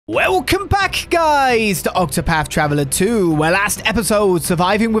Welcome back, guys, to Octopath Traveler 2, where last episode,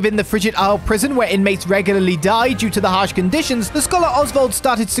 surviving within the Frigit Isle prison where inmates regularly die due to the harsh conditions, the scholar Osvald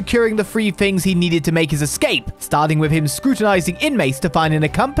started securing the 3 things he needed to make his escape, starting with him scrutinizing inmates to find an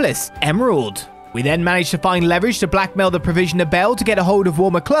accomplice, Emerald. We then managed to find leverage to blackmail the provisioner Bell to get a hold of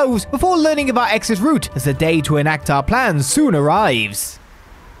warmer clothes before learning of our exit route as the day to enact our plans soon arrives.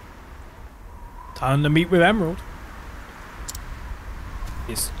 Time to meet with Emerald.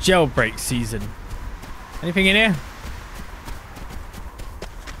 It's jailbreak season. Anything in here?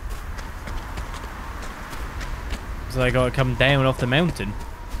 So I gotta come down off the mountain.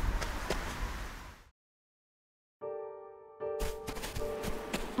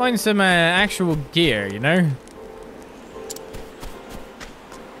 Find some actual gear, you know?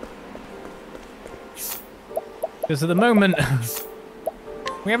 Because at the moment,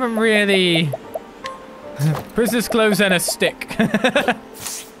 we haven't really... Prisoner's clothes and a stick.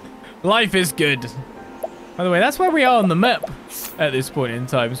 Life is good. By the way, that's where we are on the map at this point in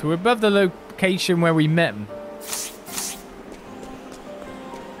time. So we're above the location where we met him.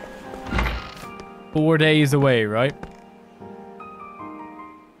 4 days away, right?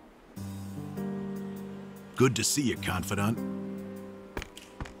 Good to see you, confidant.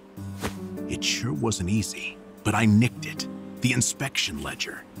 It sure wasn't easy, but I nicked it. The inspection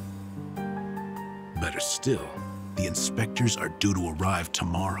ledger. Better still, the inspectors are due to arrive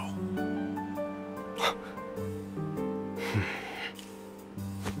tomorrow.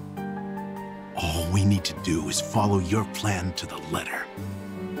 All we need to do is follow your plan to the letter.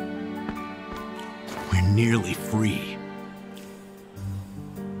 We're nearly free.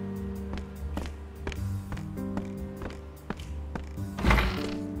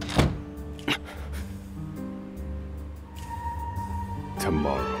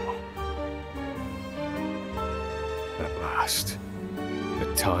 Tomorrow. At last,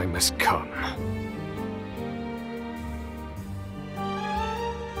 the time has come.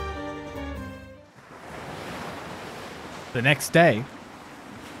 The next day.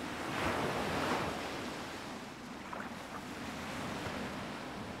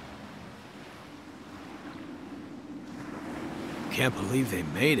 Can't believe they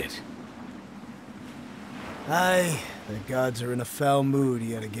made it. Aye, the gods are in a foul mood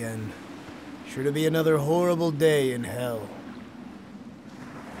yet again. Sure to be another horrible day in hell.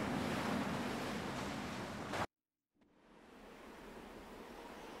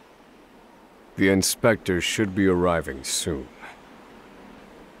 The inspectors should be arriving soon.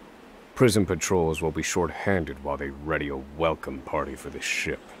 Prison patrols will be short-handed while they ready a welcome party for the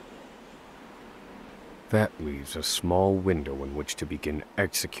ship. That leaves a small window in which to begin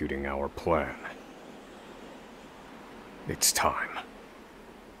executing our plan. It's time.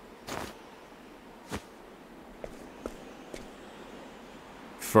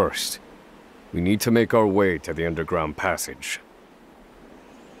 First, we need to make our way to the Underground Passage.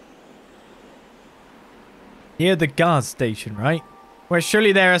 Near the guard station, right? Where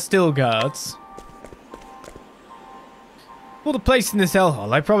surely there are still guards. For the place in this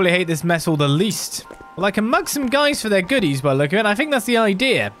hellhole, I probably hate this mess all the least. Well, I can mug some guys for their goodies by looking at it. I think that's the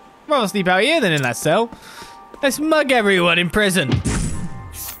idea. I'd rather sleep out here than in that cell. Let's mug everyone in prison.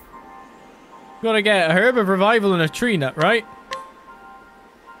 Gotta get a herb of revival and a tree nut, right?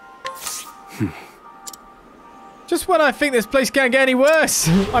 Just when I think this place can't get any worse.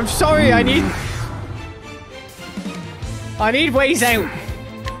 I'm sorry, I need ways out.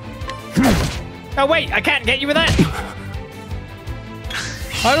 Oh wait, I can't get you with that.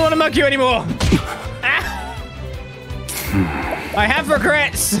 I don't want to mug you anymore. Ah. I have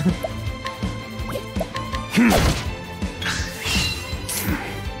regrets.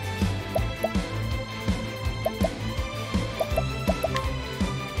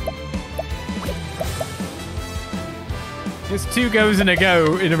 It's 2 goes in a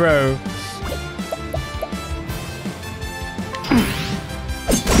row.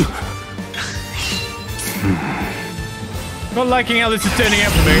 Not liking how this is turning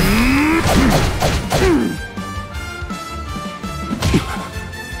out for me.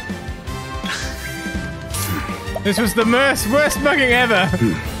 This was the worst mugging ever.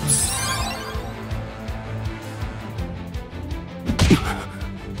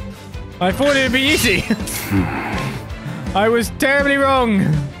 I thought it'd be easy. I was terribly wrong.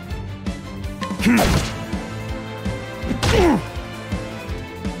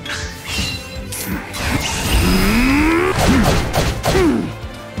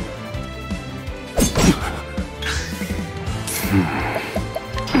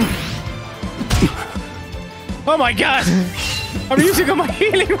 Oh my god! I'm using all my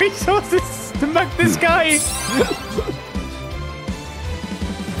healing resources to mug this guy!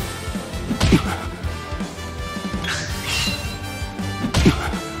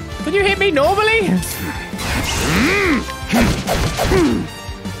 Can you hit me normally?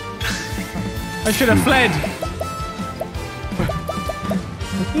 I should have fled.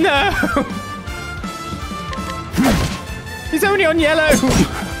 No! He's only on yellow!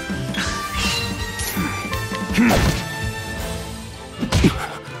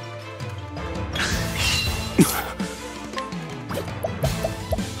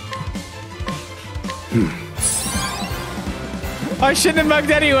 I shouldn't have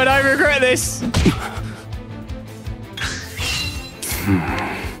mugged anyone, I regret this!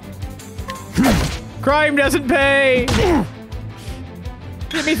 Crime doesn't pay!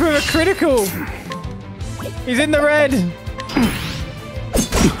 Hit me for a critical! He's in the red!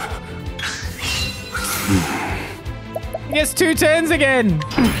 He gets 2 turns again!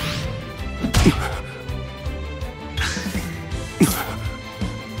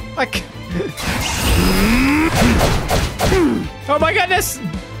 Oh my goodness!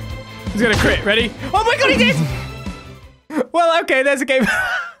 He's gonna crit, ready? Oh my god, he did! Well, okay, there's a game.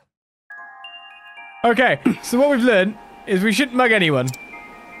 Okay, so what we've learned is we shouldn't mug anyone.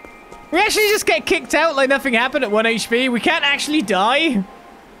 We actually just get kicked out like nothing happened at 1 HP. We can't actually die.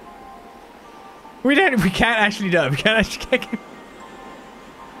 We can't actually die. We can't actually get kicked.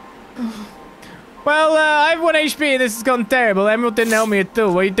 Well, I have 1 HP and this has gone terrible. Emerald didn't help me at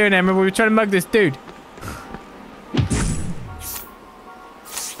all. What are you doing, Emerald? We were trying to mug this dude.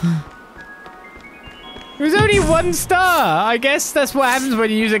 It was only 1 star. I guess that's what happens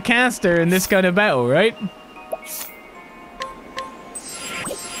when you use a caster in this kind of battle, right?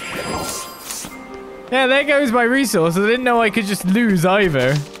 Yeah, there goes my resource. I didn't know I could just lose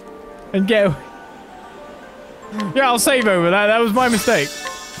either. And get... Yeah, I'll save over that. That was my mistake.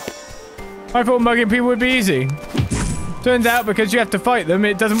 I thought mugging people would be easy. Turns out because you have to fight them,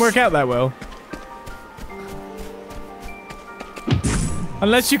 it doesn't work out that well.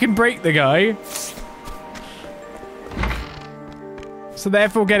 Unless you can break the guy. So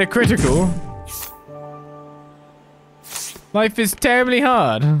therefore get a critical. Life is terribly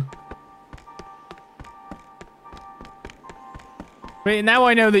hard. But now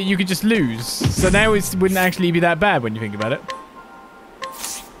I know that you could just lose. So now it wouldn't actually be that bad when you think about it.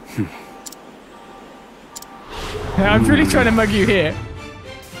 I'm really trying to mug you here.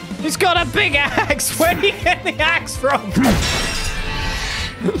 He's got a big axe! Where did he get the axe from?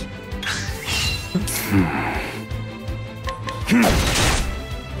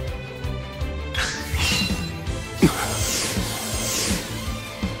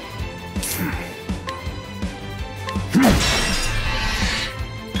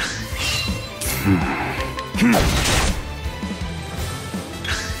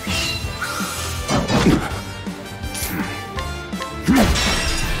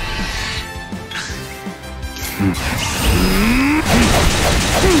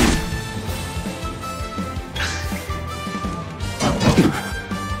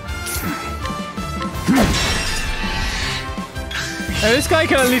 Now, this guy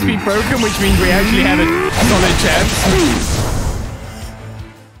can at least be broken, which means we actually have a solid chance.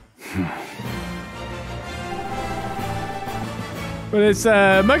 But it's,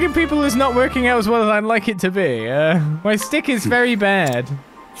 mugging people is not working out as well as I'd like it to be. My stick is very bad.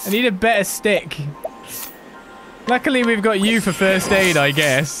 I need a better stick. Luckily, we've got you for first aid, I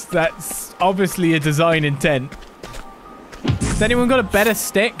guess. That's obviously a design intent. Has anyone got a better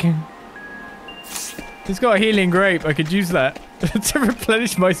stick? He's got a healing grape. I could use that to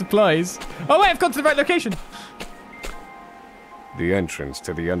replenish my supplies. Oh, wait, I've gone to the right location. The entrance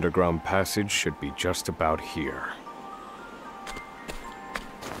to the underground passage should be just about here.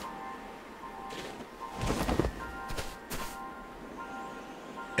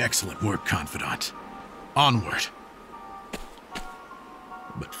 Excellent work, Confidant. Onward.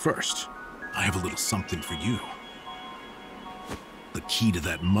 But first, I have a little something for you. The key to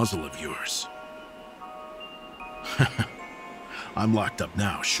that muzzle of yours. I'm locked up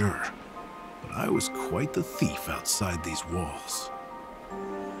now, sure. But I was quite the thief outside these walls.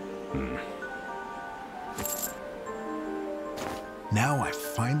 Now I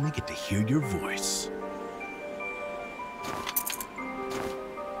finally get to hear your voice.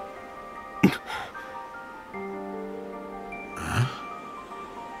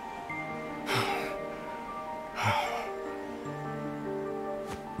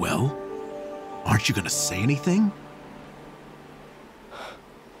 Well, aren't you gonna say anything?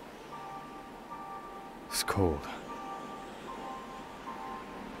 It's cold.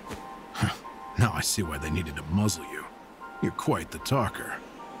 Now I see why they needed to muzzle you. You're quite the talker.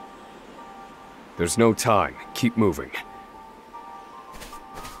 There's no time. Keep moving.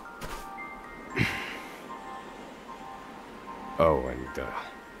 Oh, and,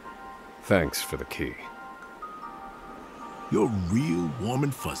 thanks for the key. You're real warm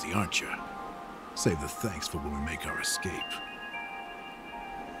and fuzzy, aren't you? Save the thanks for when we make our escape.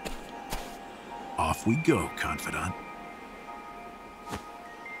 Off we go, confidant.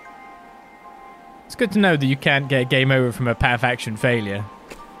 It's good to know that you can't get game over from a path action failure.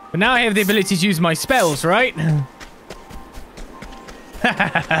 But now I have the ability to use my spells, right?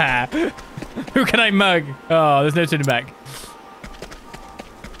 Who can I mug? Oh, there's no turning back.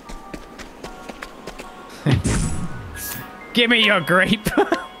 Give me your grape.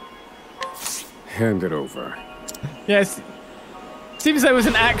 Hand it over. Yes. Seems there was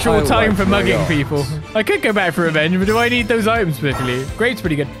an actual time for mugging people. I could go back for revenge, but do I need those items particularly? Grape's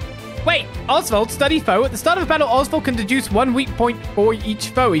pretty good. Wait, Osvald, study foe. At the start of a battle, Osvald can deduce 1 weak point for each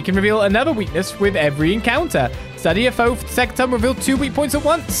foe. He can reveal another weakness with every encounter. Study a foe for the second time, reveal 2 weak points at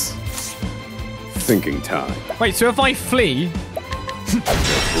once. Thinking time. Wait, so if I flee... They're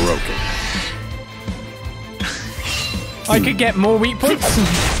broken. I could get more weak points?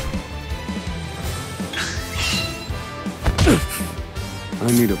 I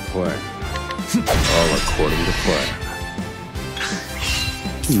need a plan. All according to plan.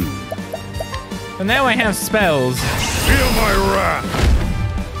 And now I have spells. Feel my wrath!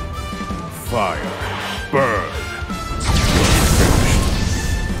 Fire. Burn.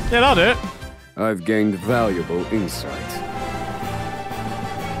 Yeah, that'll do it. I've gained valuable insight.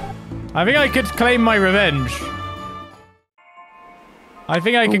 I think I could claim my revenge. I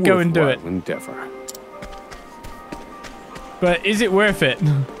think I could go and do it. Endeavor. But is it worth it?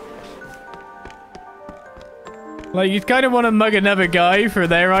 Like, you'd kind of want to mug another guy for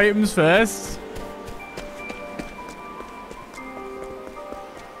their items first.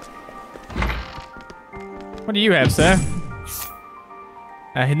 What do you have, sir?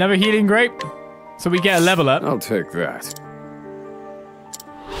 Another healing grape? So we get a level up. I'll take that.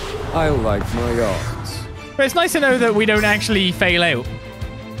 I like my odds. But it's nice to know that we don't actually fail out.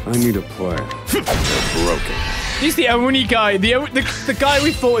 I need a plan. They're broken. He's the only guy. The guy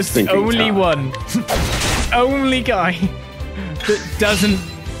we fought is the only one. Only guy that doesn't.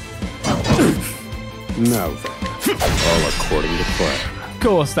 Now then, all according to plan. Of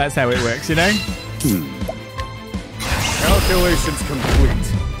course, that's how it works, you know? Calculations complete.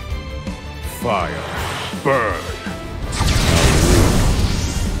 Fire. Burn.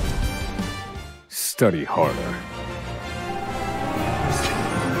 Study harder.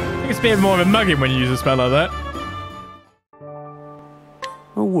 I think it's a bit more of a mugging when you use a spell like that.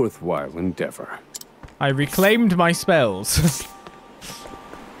 A worthwhile endeavor. I reclaimed my spells.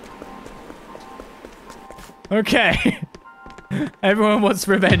 Okay. Everyone wants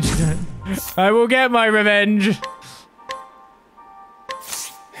revenge. I will get my revenge.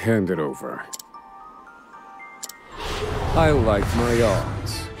 Hand it over. I like my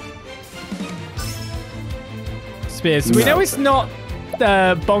odds. Spears. So we know it's not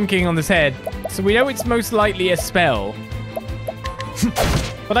bonking on his head. So we know it's most likely a spell.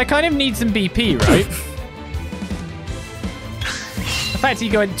 But I kind of need some BP, right? In fact, he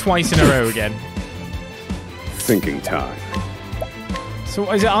went twice in a row again. Thinking time.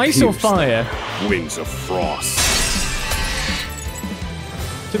 So is it ice or fire? Winds of frost.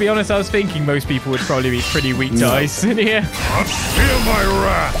 To be honest, I was thinking most people would probably be pretty weak to ice in here. Feel my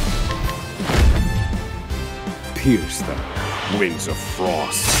wrath. Pierce them. Winds of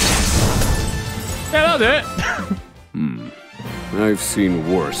frost. Yeah, that'll do it. I've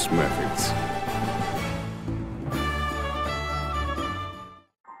seen worse methods.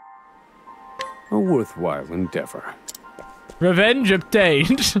 A worthwhile endeavor. Revenge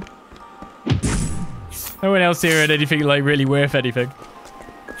obtained. No one else here had anything like really worth anything.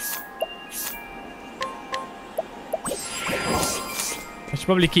 I should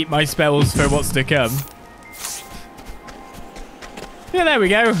probably keep my spells for what's to come. Yeah, there we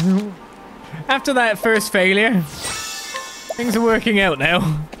go. After that first failure, things are working out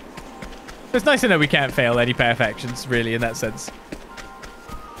now. It's nice to know we can't fail any path actions, really, in that sense.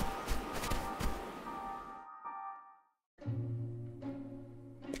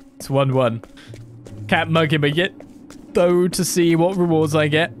 It's 1-1. Can't mug him yet, though, to see what rewards I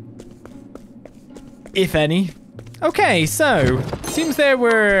get. If any. Okay, so, seems there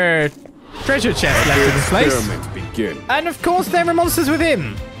were treasure chests left in this place. Experiment begin. And of course there were monsters with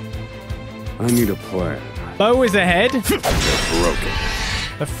him. I need a plan. Bow is ahead. They're broken.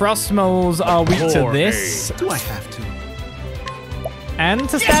 The frost moles are weak to this. Do I have to? And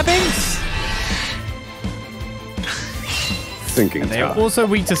to stabbings. Thinking They are time. also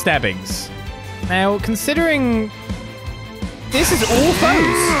weak to stabbings. Now, considering this is all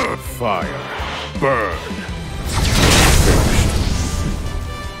foes. Fire. Burn.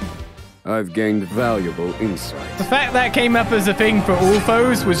 I've gained valuable insight. The fact that came up as a thing for all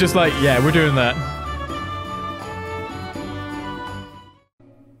foes was just like, yeah, we're doing that.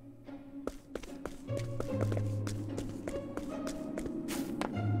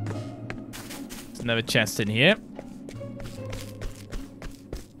 There's another chest in here.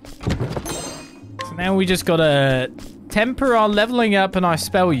 So now we just gotta temper our leveling up and our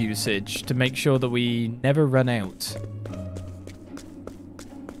spell usage to make sure that we never run out.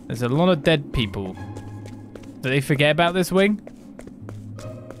 There's a lot of dead people. Do they forget about this wing?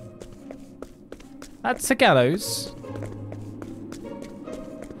 That's a gallows.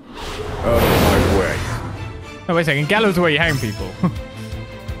 Out of my way. Oh, wait a second. Gallows are where you hang people.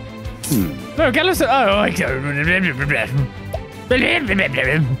 No, gallows are... Oh, I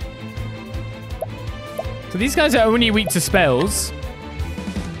So these guys are only weak to spells,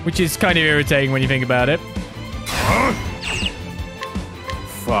 which is kind of irritating when you think about it.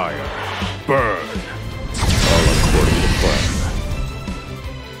 Fire. Burn. All according to plan.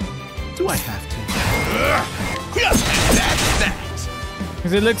 Do I have to? That's that.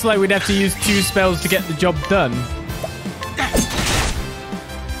 Because it looks like we'd have to use 2 spells to get the job done.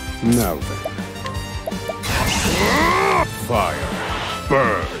 Now then. Fire.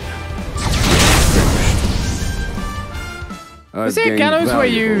 Burn. Is there gallows where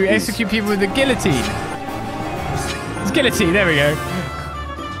you execute people with a guillotine? It's guillotine, there we go.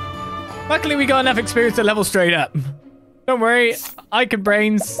 Luckily we got enough experience to level straight up. Don't worry, I can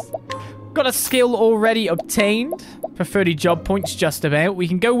brains. Got a skill already obtained for 30 job points just about. We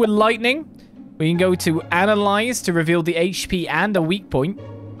can go with lightning. We can go to analyze to reveal the HP and a weak point.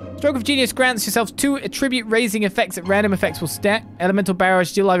 Stroke of Genius grants yourself 2 attribute raising effects that random effects will stack. Elemental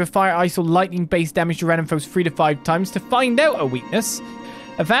barrage deal either fire, ice, or lightning based damage to random foes 3 to 5 times to find out a weakness.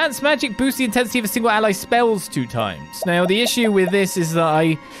 Advanced magic boosts the intensity of a single ally spells 2 times. Now the issue with this is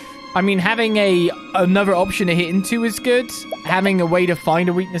that I mean, having another option to hit into is good. Having a way to find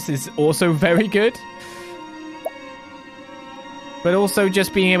a weakness is also very good. But also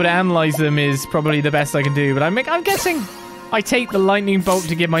just being able to analyze them is probably the best I can do. But I'm guessing I take the lightning bolt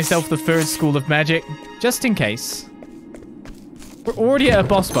to give myself the 3rd school of magic, just in case. We're already at a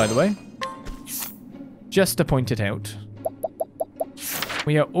boss, by the way. Just to point it out.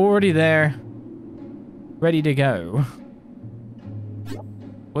 We are already there, ready to go.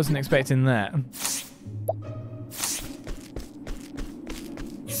 Wasn't expecting that.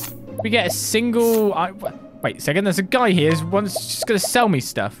 We get a single... wait a second, there's a guy here who's just going to sell me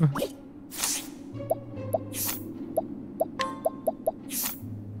stuff.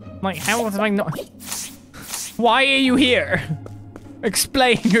 Like, how have I not... Why are you here?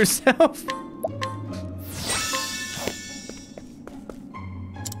 Explain yourself.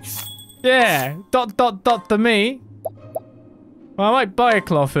 Yeah, ... to me. Well, I might buy a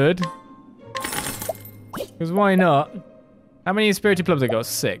cloth hood. Because why not? How many spirited plums I got?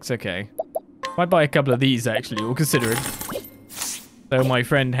 6, okay. Might buy a couple of these, actually, all considering. Though my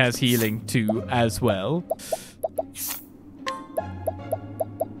friend has healing too, as well.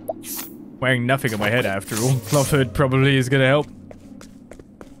 Wearing nothing on my head, after all. Cloth hood probably is going to help.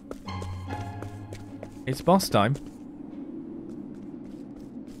 It's boss time.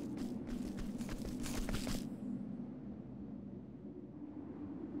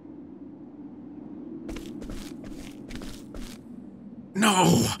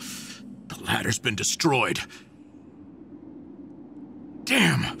 No! The ladder's been destroyed.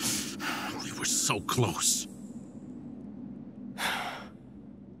 Damn! We were so close.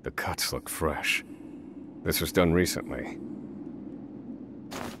 The cuts look fresh. This was done recently.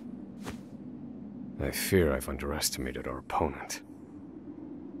 I fear I've underestimated our opponent.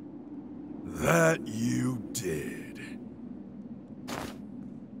 That you did.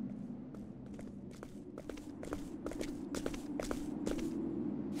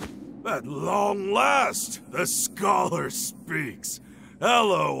 At long last, the scholar speaks.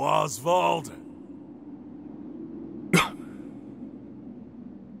 Hello, Osvald.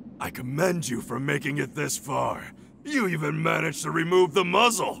 I commend you for making it this far. You even managed to remove the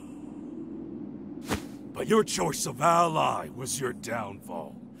muzzle. But your choice of ally was your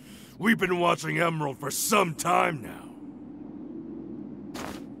downfall. We've been watching Emerald for some time now.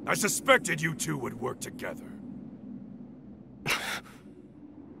 I suspected you two would work together.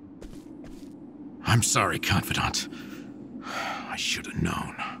 I'm sorry, Confidant. I should have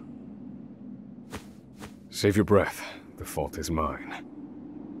known. Save your breath. The fault is mine.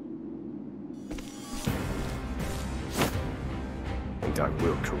 And I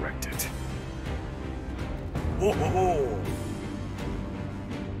will correct it. Whoa!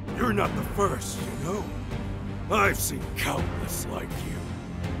 You're not the first, you know? I've seen countless like you.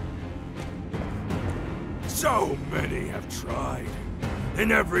 So many have tried,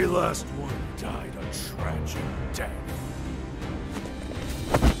 and every last one died a tragic death.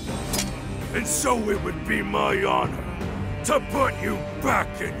 And so it would be my honor to put you back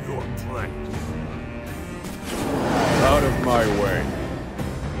in your place. Out of my way.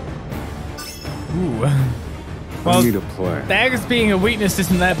 Ooh. I Well, need a plan. daggers being a weakness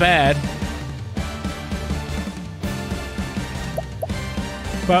isn't that bad.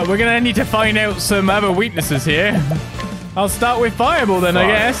 But we're gonna need to find out some other weaknesses here. I'll start with Fireball then, I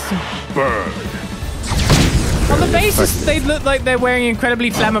guess. Burn. On the basis they look like they're wearing incredibly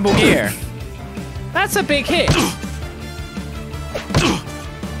flammable gear. That's a big hit.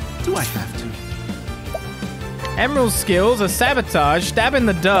 Do I have to? Emerald's skills are Sabotage, Stab in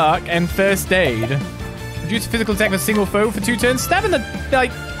the Dark, and First Aid. Reduce physical attack with a single foe for 2 turns. Stab in the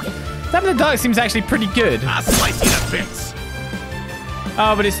Dark seems actually pretty good. I'll slice you to bits.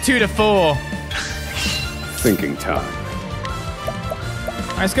 Oh, but it's 2 to 4. Thinking time.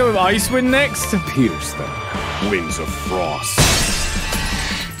 Let's go with Icewind next. Pierce them. Wings of frost.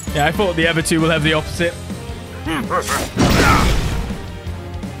 Yeah, I thought the other two will have the opposite.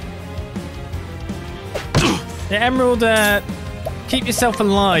 Yeah, Emerald, keep yourself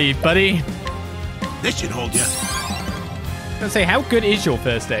alive, buddy. This should hold you. I was gonna say, how good is your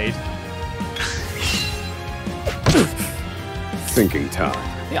First Aid? Thinking time.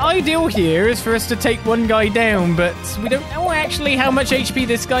 The ideal here is for us to take one guy down, but we don't know actually how much HP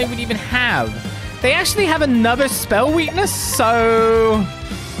this guy would even have. They actually have another spell weakness, so...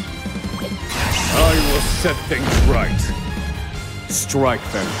 I will set things right. Strike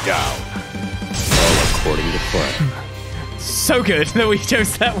them down. All according to plan. So good that we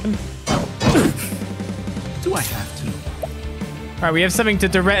chose that one. Do I have to? Alright, we have something to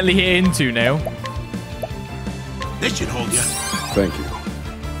directly hit into now. This should hold you. Thank you.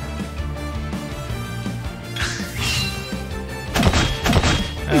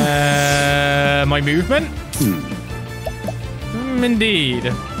 My movement?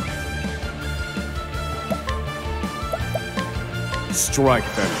 Indeed. Strike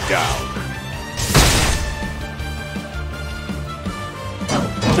them down.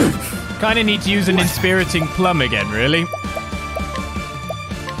 Kinda need to use an Inspiriting Plum again, really.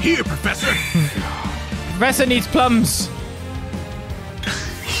 Here, Professor. Professor needs plums.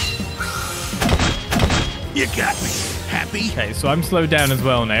 You got me. Happy? Okay, so I'm slowed down as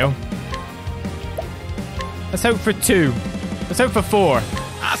well now. Let's hope for 2. Let's hope for 4.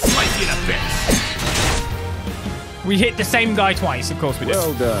 I'll slice you to bits. We hit the same guy twice, of course we did.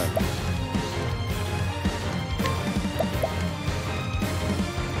 Well done.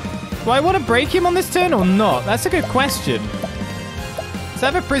 Do I want to break him on this turn or not? That's a good question. So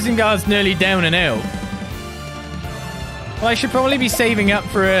other prison guard's nearly down and out. Well, I should probably be saving up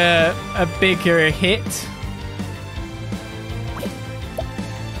for a bigger hit.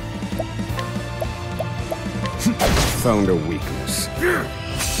 Found a weakness.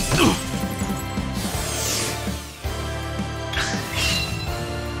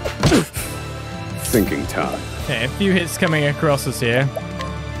 Thinking time. Okay, a few hits coming across us here.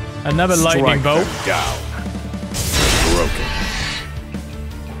 Another lightning Strike bolt. them down. Broken.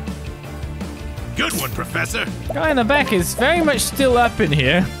 Good one, Professor. Guy in the back is very much still up in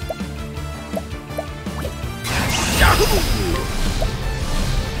here.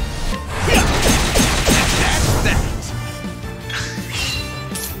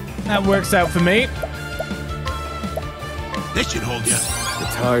 That works out for me. This should hold you. The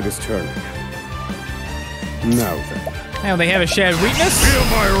tide is turning. Now then. Now they have a shared weakness. Feel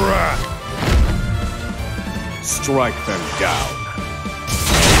my wrath. Strike them down.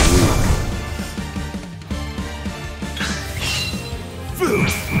 Food.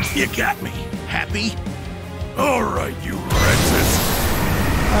 You got me. Happy? All right, you wretches.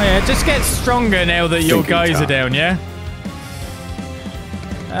 Oh yeah, just get stronger now that your Thinking guys are time. down, yeah?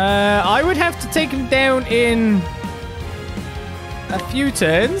 I would have to take him down in a few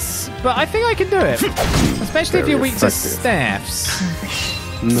turns, but I think I can do it. Especially if Very you're weak to effective. staffs.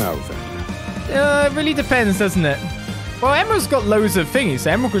 Now then. It really depends, doesn't it? Well, Emerald's got loads of thingies,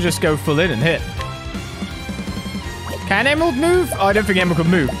 so Emerald could just go full in and hit. Can Emerald move? Oh, I don't think Emerald can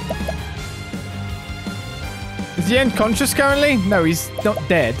move. Is he unconscious currently? No, he's not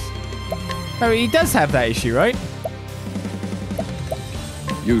dead. No, he does have that issue, right?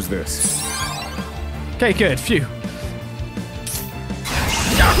 Use this. Okay, good. Phew.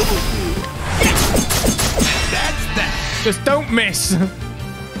 That's that. Just don't miss.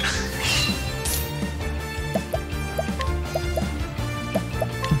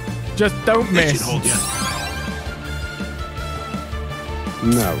 Just don't This miss. should hold you.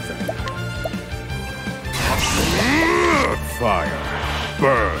 Now then. I'll Fire.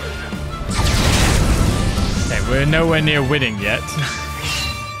 Burn. Okay, we're nowhere near winning yet.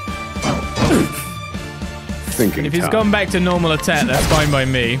 Thinking If he's time. gone back to normal attack, that's fine by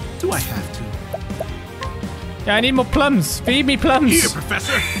me. Do I have to? Yeah, I need more plums. Feed me plums. Here,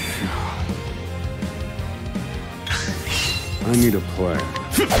 Professor. I need a plan.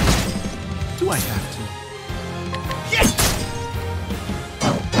 Do I have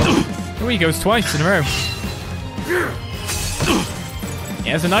to? Oh, he goes twice in a row. He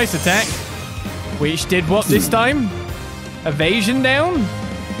has a nice attack. Which did what this time? Evasion down?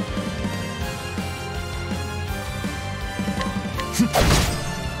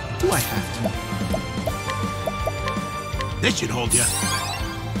 Do I have to? This should hold you.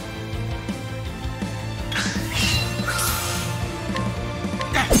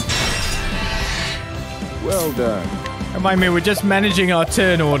 Well done. Remind me, we're just managing our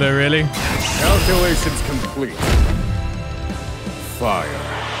turn order, really. Calculations complete. Fire.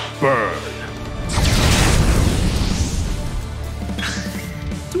 Burn.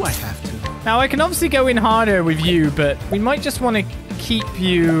 Do I have to? Now, I can obviously go in harder with you, but we might just want to keep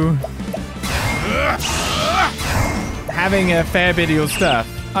you having a fair bit of your stuff.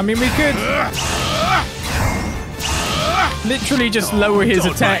 I mean, we could literally just lower his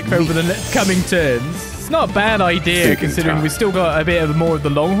attack over the coming turns. It's not a bad idea, Taking considering time. we've still got a bit of more of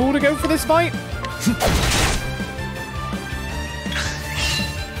the long haul to go for this fight.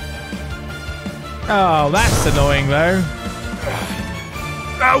 Oh, that's annoying, though.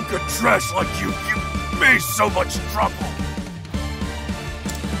 How could trash like you give me so much trouble?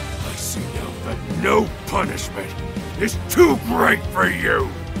 I see now that no punishment is too great for you.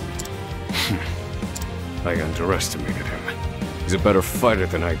 I underestimated him. He's a better fighter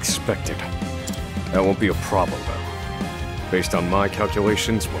than I expected. That won't be a problem, though. Based on my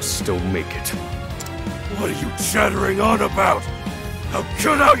calculations, we'll still make it. What are you chattering on about? Now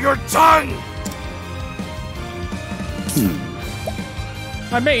cut out your tongue!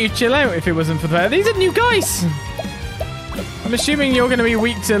 I bet you'd chill out if it wasn't for that. These are new guys! I'm assuming you're going to be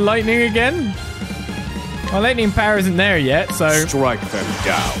weak to lightning again? Well, lightning power isn't there yet, so... Strike them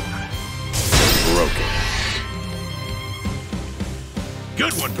down. Broken.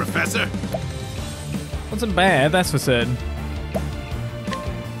 Good one, Professor. Wasn't bad, that's for certain.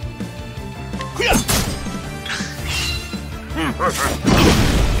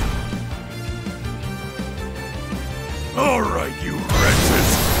 All right, you wretches.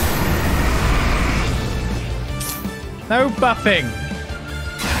 No buffing.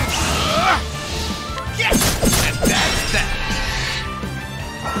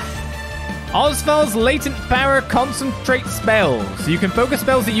 Osvald's latent power concentrate spells. You can focus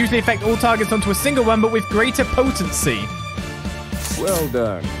spells that usually affect all targets onto a single one, but with greater potency. Well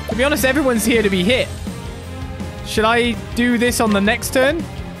done. To be honest, everyone's here to be hit. Should I do this on the next turn?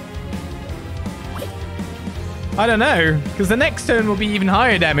 I don't know, because the next turn will be even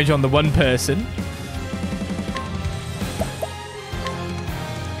higher damage on the one person.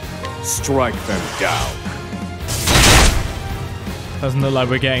 Strike them down. Doesn't look like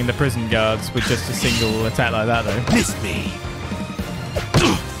we're getting the prison guards with just a single attack like that, though. Miss me.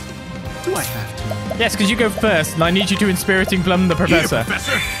 Do I have to? Yes, because you go first, and I need you to Inspiriting Plum the Professor. Here,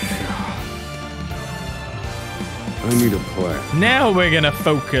 Professor. I need a plan. Now we're gonna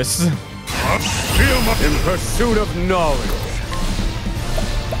focus. In pursuit of knowledge.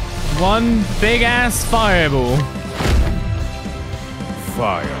 One big-ass fireball.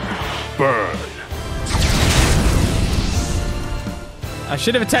 Fire. Burn. I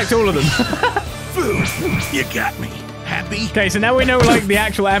should have attacked all of them. Food. You got me. Happy? Okay, so now we know, like, the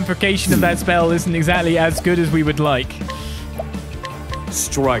actual amplification of that spell isn't exactly as good as we would like.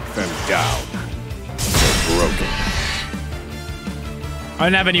 Strike them down. Broken. I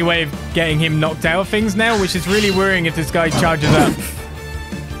don't have any way of getting him knocked out of things now, which is really worrying if this guy charges up.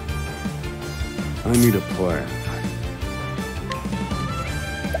 I need a plan.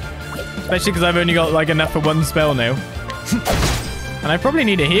 Especially because I've only got, like, enough for one spell now. And I probably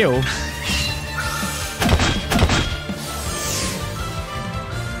need a heal.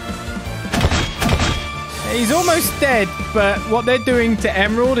 He's almost dead, but what they're doing to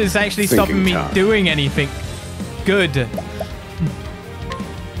Emerald is actually stopping me doing anything good.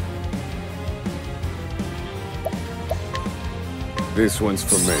 This one's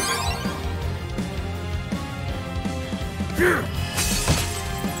for me.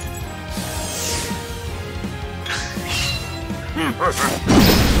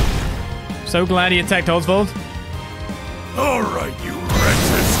 So glad he attacked Osvald. All right, you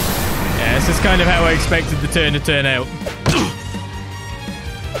wretches. Yeah, this is kind of how I expected the turn to turn out.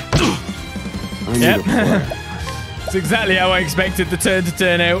 I need a plan. It's exactly how I expected the turn to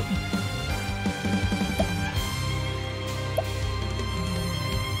turn out.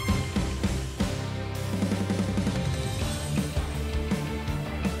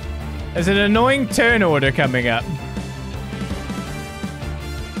 There's an annoying turn order coming up.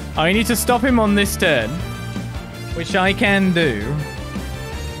 I need to stop him on this turn, which I can do,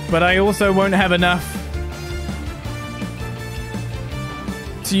 but I also won't have enough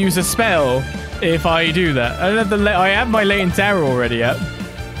to use a spell if I do that. I don't have I have my latent arrow already up,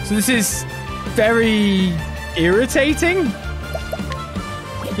 so this is very irritating.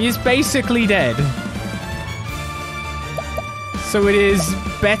 He is basically dead. So it is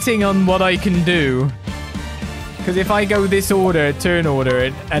betting on what I can do. Because if I go this order, turn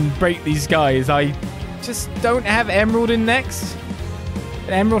order, and break these guys, I just don't have Emerald in next.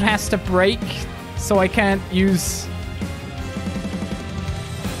 And Emerald has to break, so I can't use...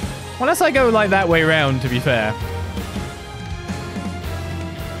 Unless I go like that way round, to be fair.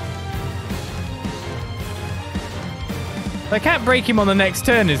 I can't break him on the next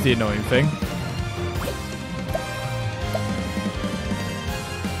turn is the annoying thing.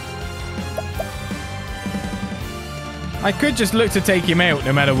 I could just look to take him out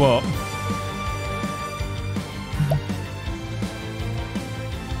no matter what.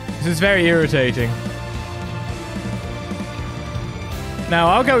 This is very irritating. Now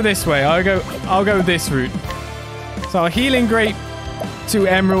I'll go this way. I'll go this route. So a healing grate to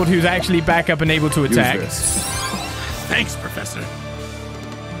Emerald, who's actually back up and able to attack. Thanks, Professor.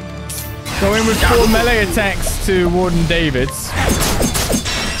 Go in with 4 melee attacks to Warden Davids.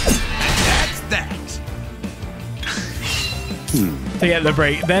 To get the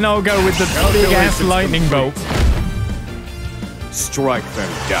break. Then I'll go with the big ass lightning bolt. Strike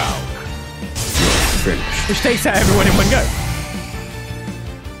them down. You're finished. Which takes out everyone in one go.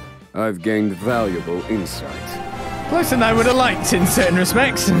 I've gained valuable insight. Closer than I would have liked in certain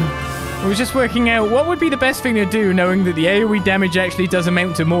respects. I was just working out what would be the best thing to do, knowing that the AoE damage actually does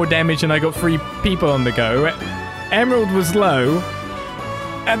amount to more damage and I got 3 people on the go. Emerald was low,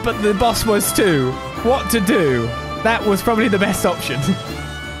 but the boss was too. What to do? That was probably the best option.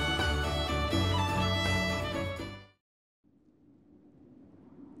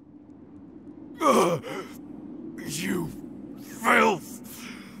 You filth!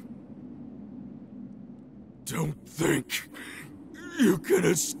 Don't think you can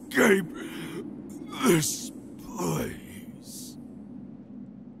escape this place.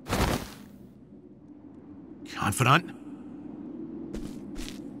 Confidant?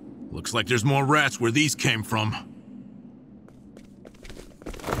 Looks like there's more rats where these came from.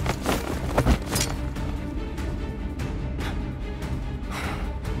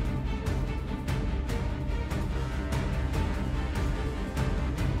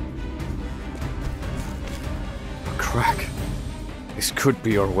 Crack. This could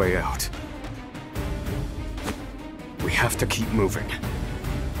be our way out. We have to keep moving.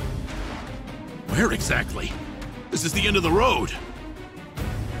 Where exactly? This is the end of the road.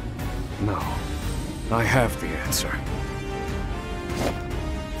 No. I have the answer.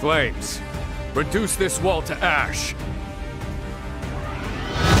 Flames, reduce this wall to ash.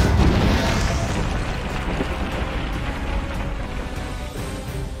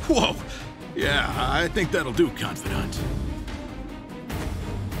 Whoa! Yeah, I think that'll do, Confidant.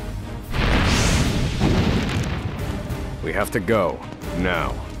 We have to go,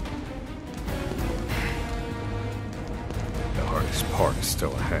 now. The hardest part is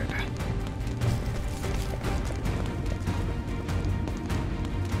still ahead.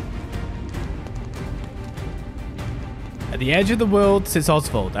 At the edge of the world sits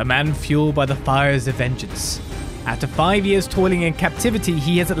Osvald, a man fueled by the fires of vengeance. After 5 years toiling in captivity,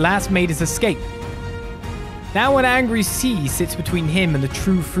 he has at last made his escape. Now an angry sea sits between him and the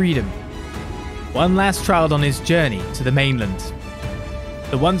true freedom. One last trial on his journey to the mainland.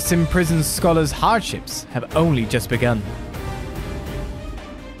 The once imprisoned scholar's hardships have only just begun.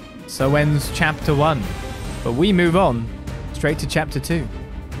 So ends Chapter 1, but we move on straight to Chapter 2.